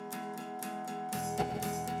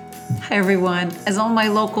Hi everyone. As all my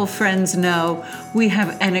local friends know, we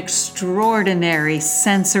have an extraordinary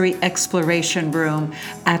sensory exploration room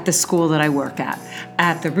at the school that I work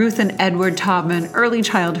at the Ruth and Edward Taubman Early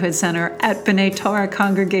Childhood Center at B'nai Torah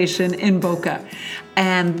Congregation in Boca.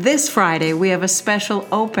 And this Friday, we have a special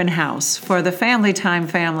open house for the Family Time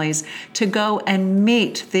families to go and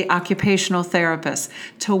meet the occupational therapists,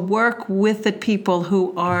 to work with the people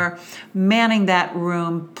who are manning that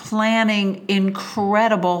room, planning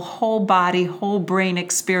incredible whole body, whole brain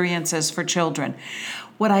experiences for children.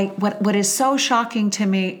 What is so shocking to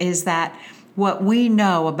me is that what we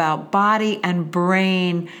know about body and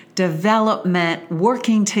brain development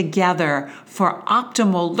working together for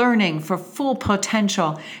optimal learning, for full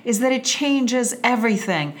potential, is that it changes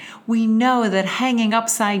everything. We know that hanging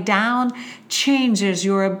upside down changes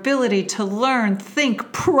your ability to learn,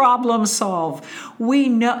 think, problem solve. We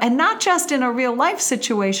know, and not just in a real life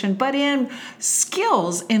situation, but in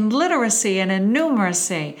skills, in literacy and in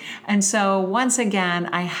numeracy. And so once again,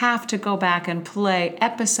 I have to go back and play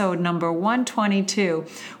episode number 122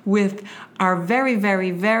 with our very,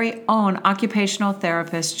 very, very own occupational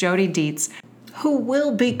therapist, Jody Dietz, who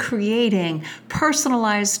will be creating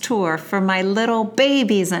personalized tour for my little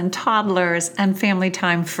babies and toddlers and family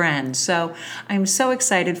time friends. So I'm so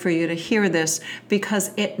excited for you to hear this because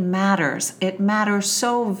it matters. It matters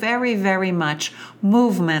so very, very much.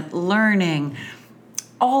 Movement, learning,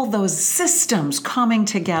 all those systems coming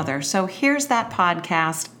together. So here's that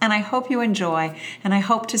podcast, and I hope you enjoy, and I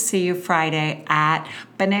hope to see you Friday at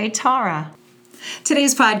B'nai Torah.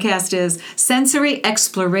 Today's podcast is Sensory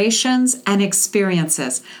Explorations and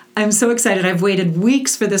Experiences. I'm so excited. I've waited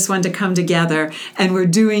weeks for this one to come together, and we're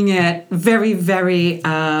doing it very, very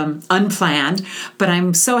unplanned. But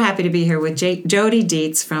I'm so happy to be here with Jody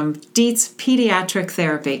Dietz from Dietz Pediatric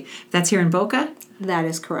Therapy. That's here in Boca? That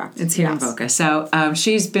is correct. It's here in Boca. So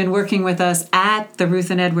she's been working with us at the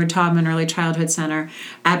Ruth and Edward Taubman Early Childhood Center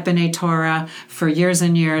at B'nai Torah for years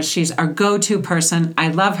and years. She's our go-to person. I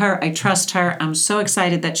love her. I trust her. I'm so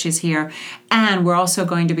excited that she's here. And we're also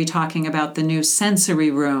going to be talking about the new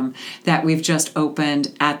sensory room that we've just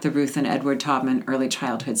opened at the Ruth and Edward Taubman Early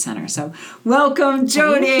Childhood Center. So welcome,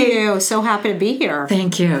 Jody. Thank you. So happy to be here.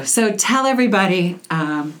 Thank you. So tell everybody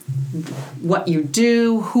what you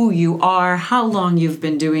do, who you are, how long you've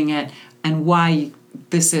been doing it, and why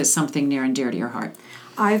this is something near and dear to your heart.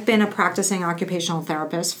 I've been a practicing occupational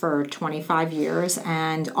therapist for 25 years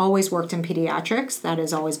and always worked in pediatrics. That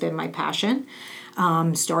has always been my passion.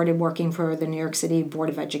 Started working for the New York City Board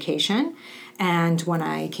of Education. And when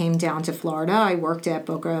I came down to Florida, I worked at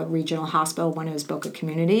Boca Regional Hospital when it was Boca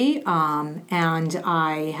Community. And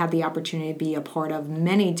I had the opportunity to be a part of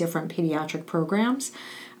many different pediatric programs.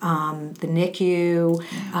 The NICU,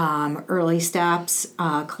 early steps,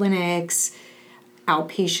 clinics,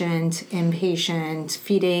 outpatient, inpatient,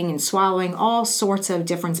 feeding and swallowing, all sorts of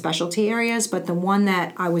different specialty areas. But the one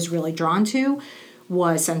that I was really drawn to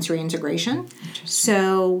was sensory integration.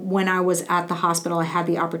 So when I was at the hospital, I had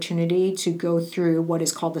the opportunity to go through what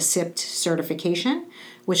is called the SIPT certification,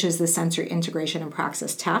 which is the Sensory Integration and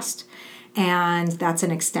Praxis Test. And that's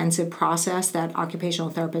an extensive process that occupational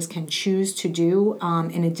therapists can choose to do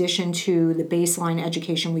in addition to the baseline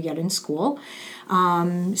education we get in school.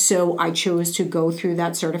 So I chose to go through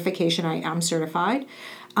that certification. I am certified.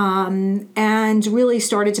 And really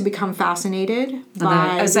started to become fascinated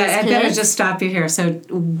by I better just stop you here. So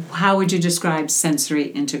how would you describe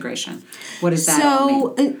sensory integration? What does that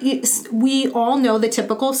mean? We all know the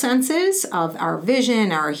typical senses of our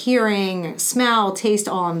vision, our hearing, smell, taste,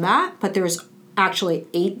 all of that, but there's actually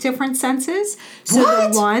 8 different senses. So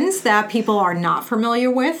the ones that people are not familiar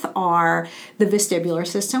with are the vestibular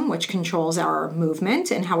system, which controls our movement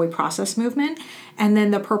and how we process movement, and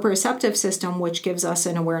then the proprioceptive system, which gives us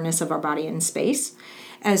an awareness of our body in space,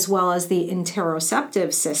 as well as the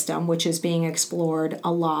interoceptive system, which is being explored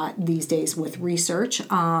a lot these days with research,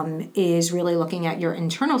 is really looking at your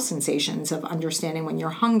internal sensations of understanding when you're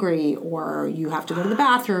hungry or you have to go to the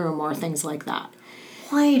bathroom or things like that.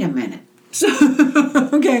 Wait a minute.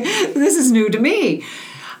 Okay, this is new to me.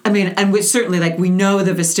 I mean, and we certainly, we know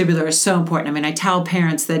the vestibular is so important. I mean, I tell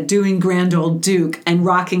parents that doing Grand Old Duke and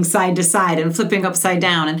rocking side to side and flipping upside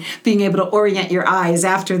down and being able to orient your eyes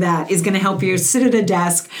after that is going to help you sit at a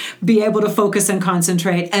desk, be able to focus and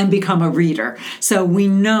concentrate, and become a reader. So we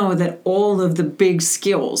know that all of the big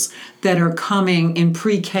skills that are coming in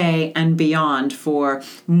pre-K and beyond for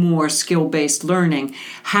more skill-based learning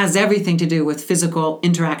has everything to do with physical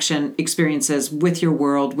interaction experiences with your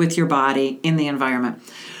world, with your body, in the environment.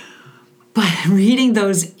 But reading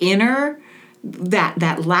that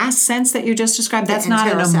last sense that you just described, that's not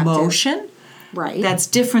an emotion. Right. That's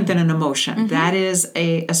different than an emotion. That is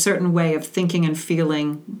a certain way of thinking and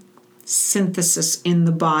feeling, synthesis in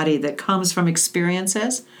the body that comes from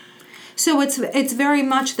experiences. So it's very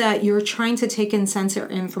much that you're trying to take in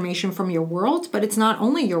sensory information from your world, but it's not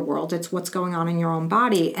only your world, it's what's going on in your own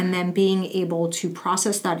body, and then being able to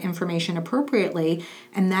process that information appropriately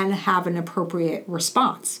and then have an appropriate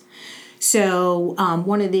response. So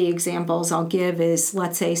one of the examples I'll give is,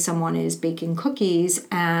 let's say someone is baking cookies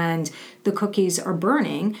and the cookies are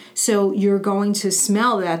burning. So you're going to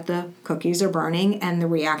smell that the cookies are burning, and the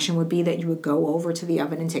reaction would be that you would go over to the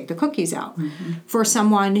oven and take the cookies out. For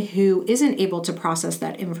someone who isn't able to process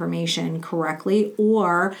that information correctly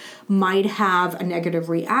or might have a negative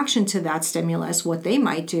reaction to that stimulus, what they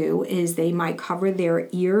might do is they might cover their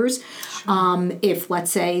ears. If,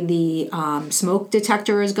 let's say, the smoke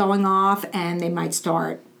detector is going off, and they might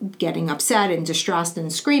start getting upset and distressed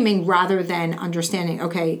and screaming rather than understanding,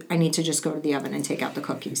 okay, I need to just go to the oven and take out the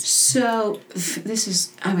cookies. So this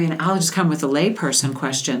is, I'll just come with a layperson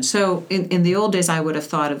question. So in the old days, I would have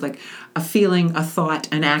thought of like a feeling, a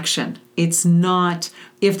thought, an action. It's not,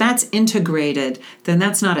 if that's integrated, then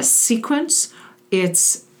that's not a sequence.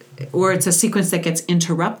 It's a sequence that gets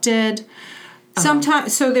interrupted.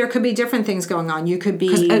 Sometimes, so there could be different things going on. You could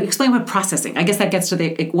be explain what processing. I guess that gets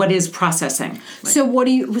to what is processing. So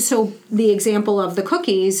the example of the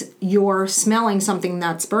cookies, you're smelling something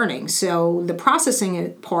that's burning. So the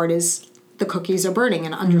processing part is the cookies are burning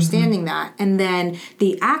and understanding that, and then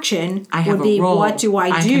the action would be what do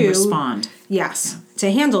I do? Can respond. Yes,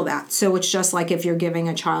 to handle that. So it's just like if you're giving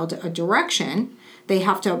a child a direction. They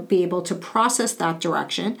have to be able to process that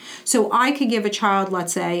direction. So I could give a child,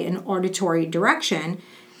 let's say, an auditory direction,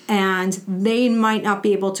 and they might not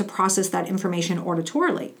be able to process that information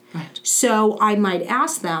auditorily. Right. So I might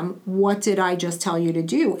ask them, what did I just tell you to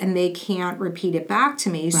do? And they can't repeat it back to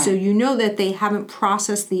me. Right. So you know that they haven't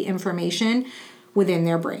processed the information within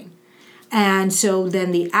their brain. And so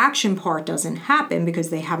then the action part doesn't happen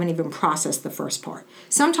because they haven't even processed the first part.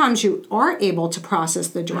 Sometimes you are able to process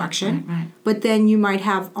the direction, right. But then you might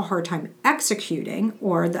have a hard time executing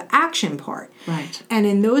or the action part. Right. And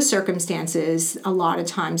in those circumstances, a lot of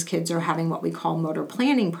times kids are having what we call motor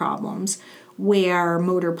planning problems, where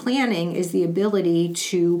motor planning is the ability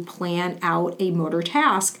to plan out a motor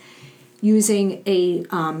task using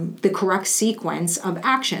the correct sequence of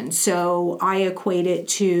action. So I equate it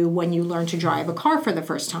to when you learn to drive a car for the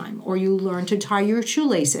first time, or you learn to tie your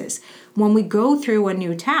shoelaces. When we go through a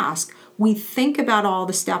new task, we think about all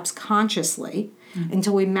the steps consciously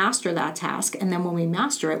until we master that task. And then when we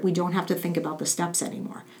master it, we don't have to think about the steps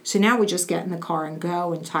anymore. So now we just get in the car and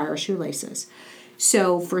go and tie our shoelaces.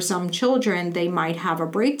 So for some children, they might have a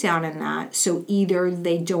breakdown in that. So either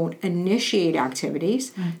they don't initiate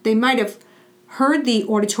activities. They might have heard the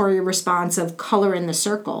auditory response of color in the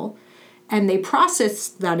circle, and they process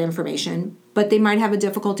that information, but they might have a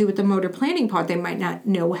difficulty with the motor planning part. They might not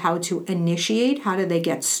know how to initiate, how do they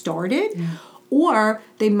get started, or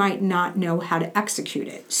they might not know how to execute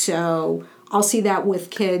it. So I'll see that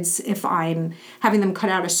with kids if I'm having them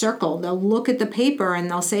cut out a circle. They'll look at the paper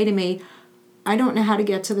and they'll say to me, I don't know how to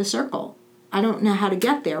get to the circle. I don't know how to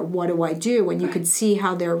get there. What do I do? And you could see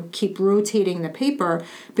how they keep rotating the paper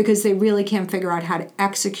because they really can't figure out how to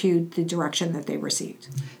execute the direction that they received.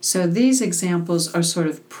 So these examples are sort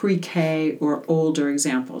of pre-K or older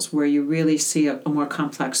examples where you really see a more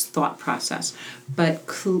complex thought process. But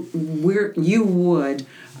you would,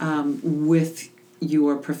 with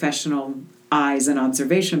your professional eyes and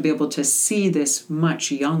observation, be able to see this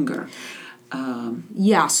much younger.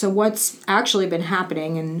 So what's actually been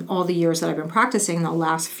happening in all the years that I've been practicing, the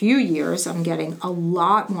last few years, I'm getting a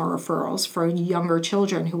lot more referrals for younger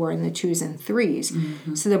children who are in the 2s and 3s.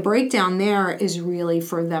 Mm-hmm. So the breakdown there is really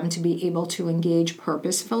for them to be able to engage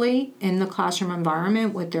purposefully in the classroom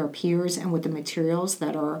environment with their peers and with the materials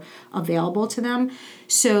that are available to them.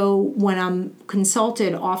 So when I'm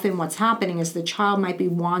consulted, often what's happening is the child might be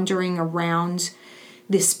wandering around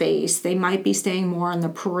the space. They might be staying more on the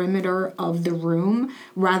perimeter of the room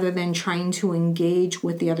rather than trying to engage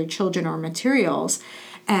with the other children or materials.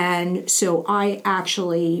 And so I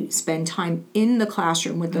actually spend time in the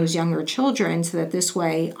classroom with those younger children so that this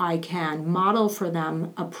way I can model for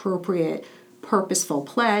them appropriate purposeful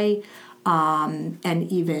play.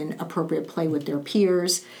 and even appropriate play with their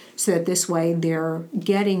peers, so that this way they're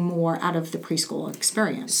getting more out of the preschool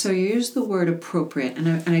experience. So you use the word appropriate,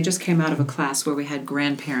 and I just came out of a class where we had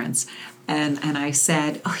grandparents, and I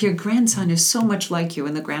said, "Oh, your grandson is so much like you,"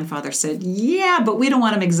 and the grandfather said, "Yeah, but we don't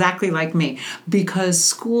want him exactly like me, because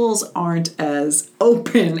schools aren't as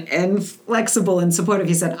open and flexible and supportive."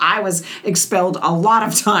 He said, "I was expelled a lot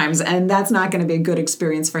of times, and that's not going to be a good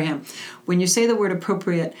experience for him." When you say the word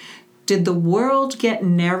appropriate, did the world get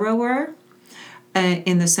narrower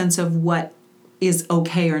in the sense of what is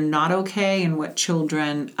okay or not okay, and what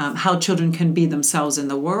children, how children can be themselves in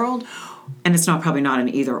the world? And it's probably not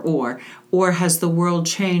an either or has the world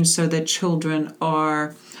changed so that children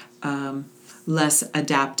are less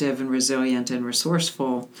adaptive and resilient and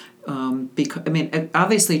resourceful? Because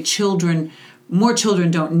obviously more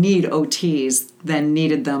children don't need OTs than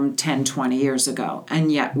needed them 10, 20 years ago. And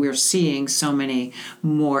yet we're seeing so many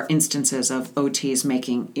more instances of OTs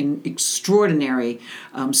making extraordinary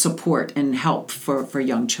support and help for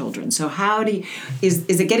young children. So is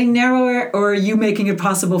it getting narrower, or are you making it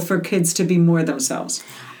possible for kids to be more themselves?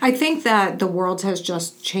 I think that the world has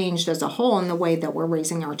just changed as a whole in the way that we're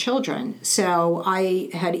raising our children. So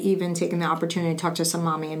I had even taken the opportunity to talk to some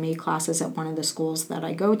Mommy and Me classes at one of the schools that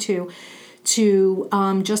I go to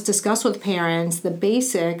just discuss with parents the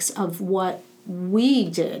basics of what we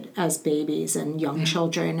did as babies and young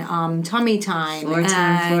children, tummy time, floor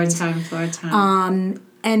time.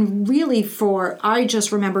 And really I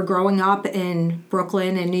just remember growing up in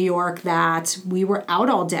Brooklyn and New York that we were out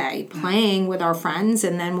all day playing with our friends,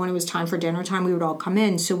 and then when it was time for dinner time, we would all come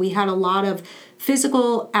in. So we had a lot of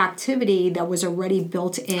physical activity that was already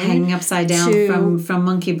built in. Hanging upside down from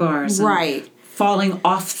monkey bars. Right. Falling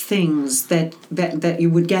off things that you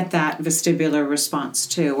would get that vestibular response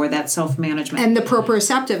to, or that self-management. And the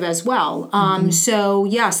proprioceptive as well. So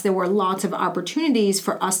yes, there were lots of opportunities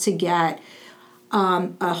for us to get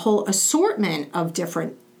a whole assortment of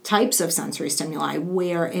different types of sensory stimuli,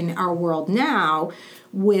 where in our world now,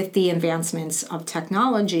 with the advancements of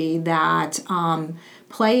technology, that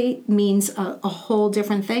play means a whole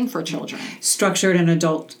different thing for children. Structured and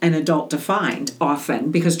adult defined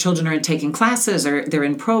often, because children are taking classes, or they're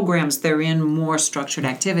in programs, they're in more structured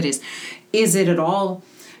activities. Is it at all,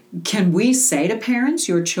 can we say to parents,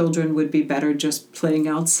 your children would be better just playing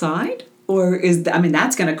outside? Or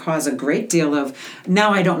that's going to cause a great deal of,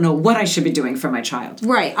 now I don't know what I should be doing for my child.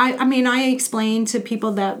 Right. I explain to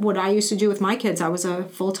people that what I used to do with my kids, I was a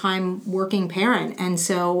full-time working parent. And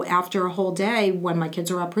so after a whole day, when my kids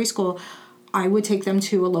were at preschool, I would take them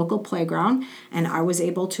to a local playground, and I was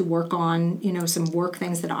able to work on, some work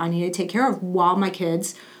things that I needed to take care of while my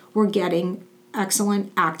kids were getting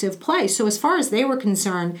excellent active play. So as far as they were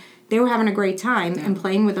concerned, they were having a great time and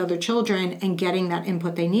playing with other children and getting that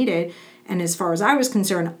input they needed. And as far as I was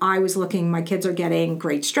concerned, I was looking, my kids are getting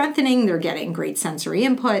great strengthening, they're getting great sensory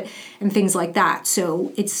input and things like that.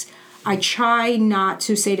 So I try not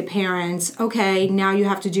to say to parents, okay, now you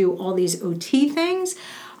have to do all these OT things.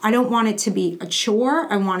 I don't want it to be a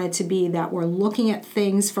chore. I want it to be that we're looking at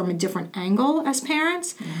things from a different angle as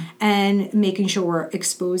parents and making sure we're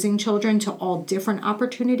exposing children to all different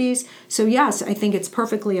opportunities. So yes, I think it's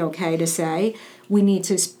perfectly okay to say we need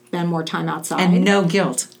to spend more time outside. And no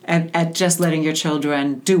guilt at just letting your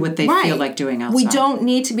children do what they feel like doing outside. We don't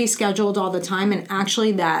need to be scheduled all the time. And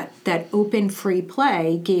actually that open free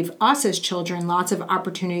play gave us as children lots of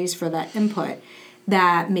opportunities for that input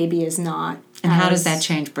that maybe is not. And how does that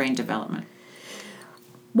change brain development?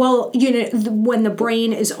 Well, when the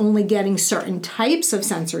brain is only getting certain types of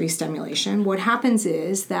sensory stimulation, what happens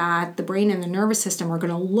is that the brain and the nervous system are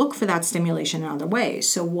going to look for that stimulation in other ways.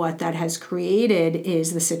 So what that has created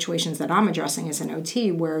is the situations that I'm addressing as an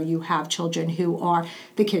OT, where you have children who are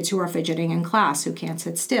the kids who are fidgeting in class, who can't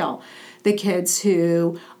sit still, the kids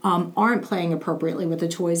who aren't playing appropriately with the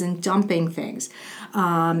toys and dumping things.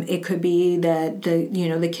 It could be that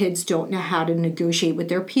the kids don't know how to negotiate with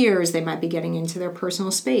their peers. They might be getting into their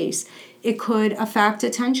personal space. It could affect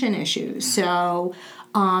attention issues. So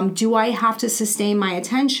do I have to sustain my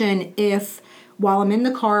attention if while I'm in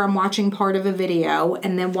the car, I'm watching part of a video,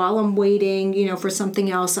 and then while I'm waiting, for something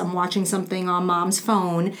else, I'm watching something on mom's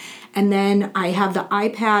phone, and then I have the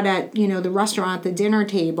iPad at, the restaurant at the dinner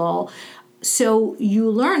table. So you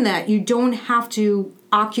learn that you don't have to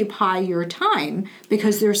occupy your time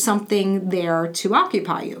because there's something there to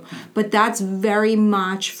occupy you. But that's very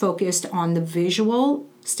much focused on the visual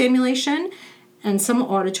stimulation and some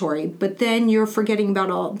auditory, but then you're forgetting about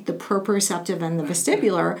all the proprioceptive and the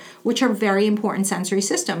vestibular, which are very important sensory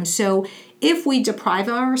systems. So if we deprive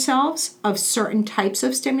ourselves of certain types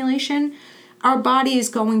of stimulation, our body is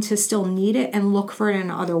going to still need it and look for it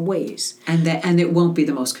in other ways. And it won't be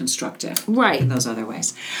the most constructive Right. in those other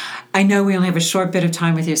ways. I know we only have a short bit of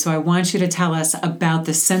time with you, so I want you to tell us about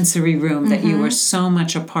the sensory room that you are so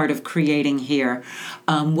much a part of creating here,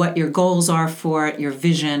 what your goals are for it, your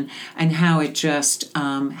vision, and how it just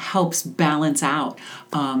helps balance out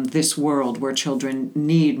this world where children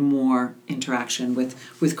need more interaction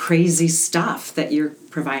with crazy stuff that you're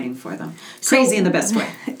providing for them. Crazy in the best way.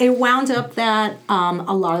 It wound up that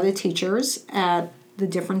a lot of the teachers at the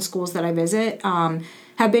different schools that I visit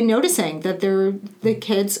have been noticing that the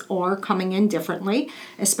kids are coming in differently,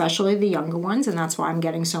 especially the younger ones, and that's why I'm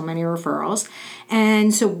getting so many referrals.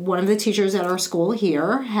 And so one of the teachers at our school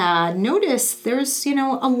here had noticed there's,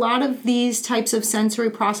 a lot of these types of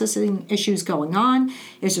sensory processing issues going on.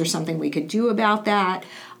 Is there something we could do about that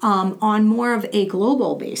on more of a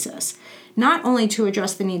global basis? Not only to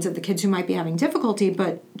address the needs of the kids who might be having difficulty,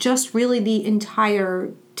 but just really the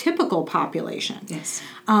entire typical population. Yes.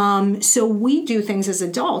 So we do things as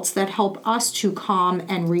adults that help us to calm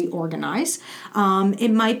and reorganize.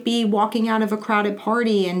 It might be walking out of a crowded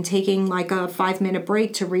party and taking like a 5-minute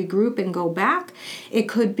break to regroup and go back. It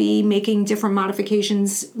could be making different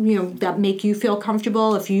modifications, that make you feel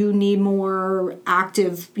comfortable. If you need more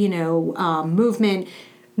active, movement,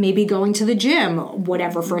 maybe going to the gym,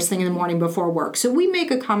 whatever, first thing in the morning before work. So we make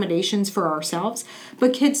accommodations for ourselves,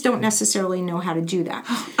 but kids don't necessarily know how to do that.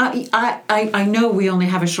 I know we only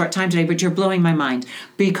have a short time today, but you're blowing my mind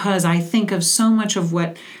because I think of so much of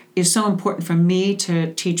what is so important for me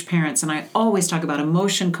to teach parents. And I always talk about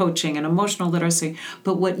emotion coaching and emotional literacy,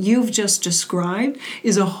 but what you've just described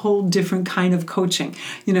is a whole different kind of coaching.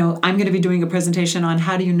 I'm going to be doing a presentation on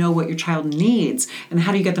how do you know what your child needs and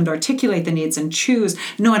how do you get them to articulate the needs and choose,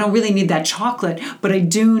 no, I don't really need that chocolate, but I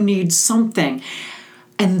do need something.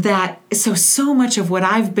 And so much of what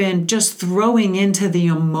I've been just throwing into the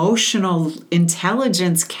emotional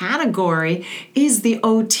intelligence category is the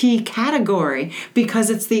OT category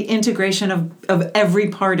because it's the integration of every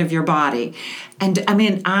part of your body. And I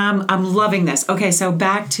mean, I'm loving this. Okay, so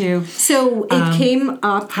back to... So it came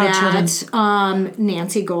up that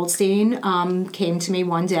Nancy Goldstein came to me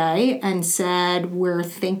one day and said, we're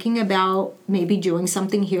thinking about maybe doing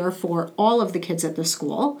something here for all of the kids at the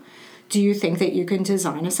school. Do you think that you can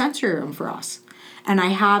design a sensory room for us? And I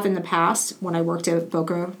have in the past when I worked at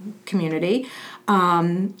Boca Community.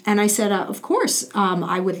 And I said, of course,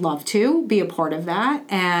 I would love to be a part of that.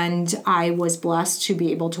 And I was blessed to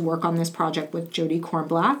be able to work on this project with Jody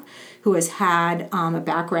Kornblath, who has had a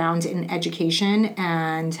background in education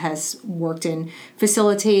and has worked in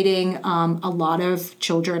facilitating a lot of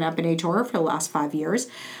children at B'nai Torah for the last 5 years.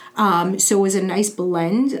 So it was a nice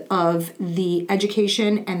blend of the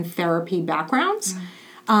education and therapy backgrounds.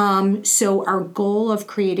 So our goal of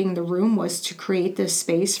creating the room was to create this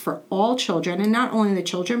space for all children, and not only the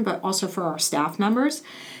children, but also for our staff members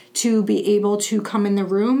to be able to come in the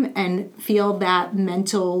room and feel that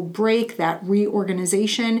mental break, that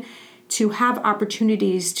reorganization, to have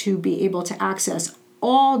opportunities to be able to access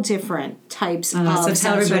all different types of so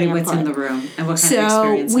tell everybody input. What's in the room and what kind of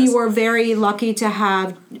experiences. So we were very lucky to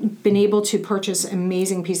have been able to purchase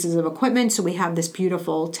amazing pieces of equipment. So we have this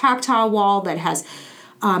beautiful tactile wall that has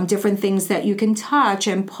different things that you can touch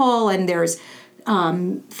and pull, and there's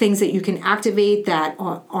things that you can activate that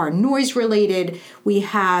are noise related. We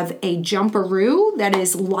have a jumperoo that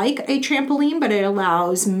is like a trampoline, but it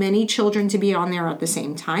allows many children to be on there at the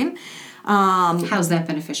same time. How's that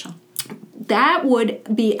beneficial? That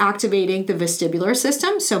would be activating the vestibular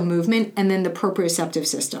system, so movement, and then the proprioceptive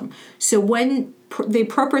system. So when the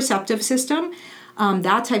proprioceptive system,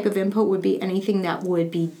 that type of input would be anything that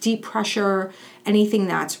would be deep pressure, anything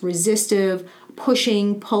that's resistive,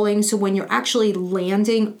 pushing, pulling. So when you're actually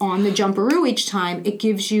landing on the jumperoo each time, it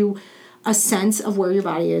gives you a sense of where your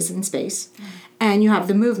body is in space. And you have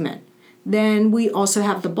the movement. Then we also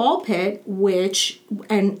have the ball pit,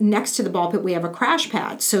 and next to the ball pit we have a crash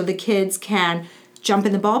pad. So the kids can jump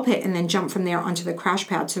in the ball pit and then jump from there onto the crash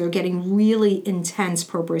pad. So they're getting really intense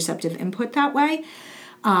proprioceptive input that way.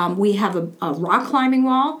 We have a rock climbing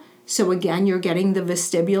wall. So again, you're getting the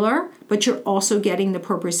vestibular, but you're also getting the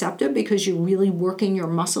proprioceptive because you're really working your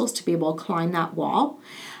muscles to be able to climb that wall.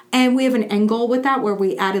 And we have an end goal with that where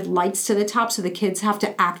we added lights to the top so the kids have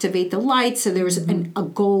to activate the lights. So there's a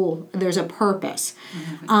goal, there's a purpose.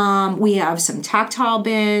 We have some tactile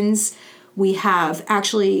bins. We have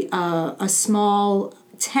actually a small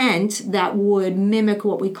tent that would mimic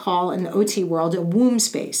what we call in the OT world a womb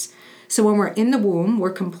space. So when we're in the womb,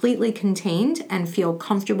 we're completely contained and feel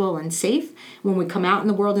comfortable and safe. When we come out in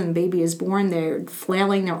the world and the baby is born, they're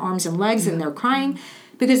flailing their arms and legs and they're crying.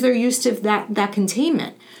 because they're used to that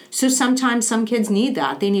containment. So sometimes some kids need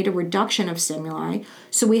that. They need a reduction of stimuli.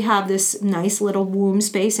 So we have this nice little womb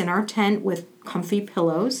space in our tent with comfy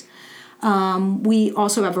pillows. We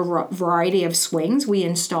also have a variety of swings. We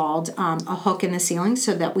installed a hook in the ceiling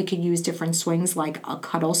so that we could use different swings, like a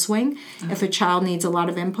cuddle swing if a child needs a lot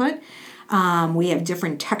of input. We have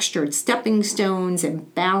different textured stepping stones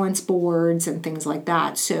and balance boards and things like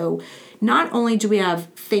that. So not only do we have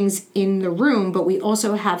things in the room, but we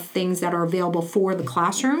also have things that are available for the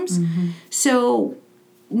classrooms. So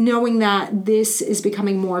knowing that this is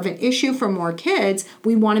becoming more of an issue for more kids,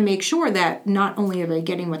 we want to make sure that not only are they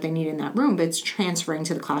getting what they need in that room, but it's transferring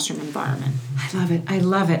to the classroom environment. I love it. I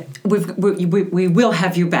love it. We will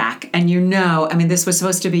have you back. And this was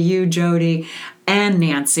supposed to be you, Jody, and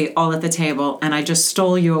Nancy all at the table, and I just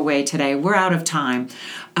stole you away today. We're out of time.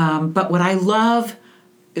 But what I love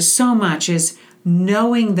so much is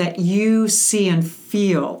knowing that you see and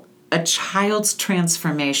feel a child's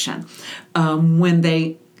transformation when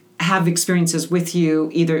they have experiences with you,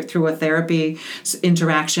 either through a therapy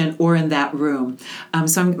interaction or in that room.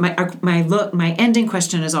 So my ending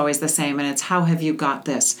question is always the same, and it's, how have you got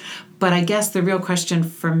this? But I guess the real question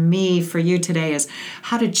for you today is,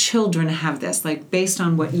 how do children have this? Like, based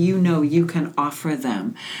on what you can offer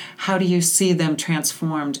them, how do you see them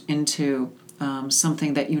transformed into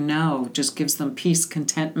something that just gives them peace,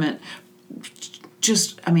 contentment,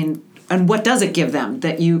 and what does it give them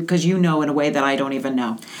because in a way that I don't even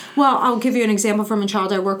know? Well, I'll give you an example from a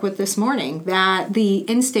child I worked with this morning, that the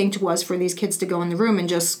instinct was for these kids to go in the room and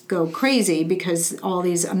just go crazy because all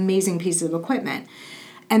these amazing pieces of equipment.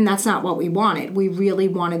 And that's not what we wanted. We really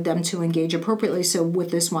wanted them to engage appropriately. So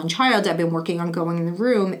with this one child, I've been working on going in the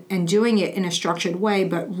room and doing it in a structured way,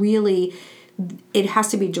 but really it has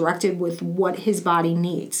to be directed with what his body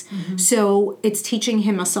needs. So it's teaching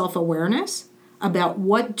him a self-awareness about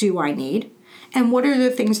what do I need and what are the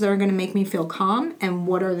things that are going to make me feel calm and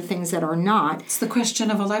what are the things that are not. It's the question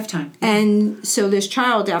of a lifetime. And so this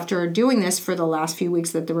child, after doing this for the last few weeks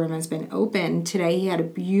that the room has been open, today he had a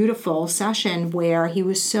beautiful session where he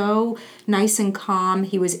was so nice and calm.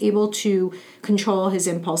 He was able to control his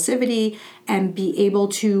impulsivity and be able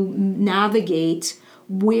to navigate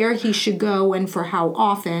where he should go and for how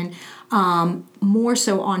often, more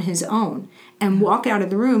so on his own, and walk out of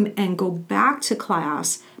the room and go back to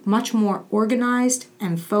class much more organized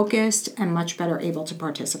and focused and much better able to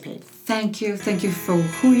participate. Thank you. Thank you for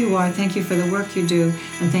who you are. Thank you for the work you do.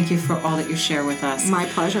 And thank you for all that you share with us. My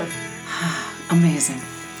pleasure. Amazing.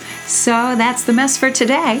 So that's the mess for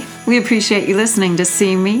today. We appreciate you listening to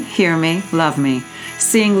See Me, Hear Me, Love Me.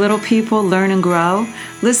 Seeing little people learn and grow,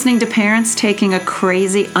 listening to parents taking a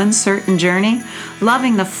crazy, uncertain journey,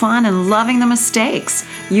 loving the fun and loving the mistakes.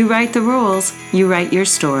 You write the rules, you write your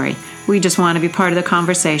story. We just want to be part of the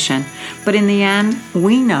conversation. But in the end,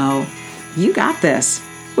 we know you got this.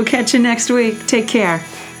 We'll catch you next week. Take care.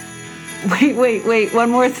 Wait, one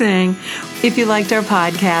more thing. If you liked our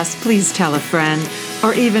podcast, please tell a friend,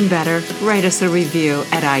 or even better, write us a review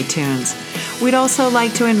at iTunes. We'd also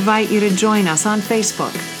like to invite you to join us on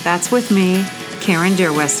Facebook. That's with me, Karen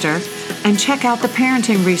Deerwester, and check out the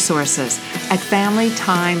parenting resources at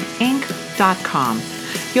FamilyTimeInc.com.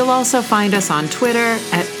 You'll also find us on Twitter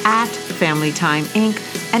at FamilyTimeInc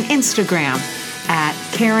and Instagram at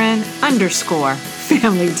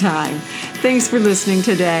Karen_FamilyTime. Thanks for listening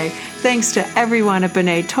today. Thanks to everyone at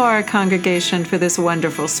B'nai Torah Congregation for this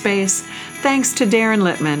wonderful space. Thanks to Darren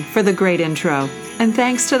Littman for the great intro. And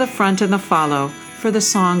thanks to The Front and The Follow for the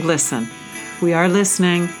song Listen. We are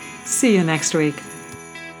listening. See you next week.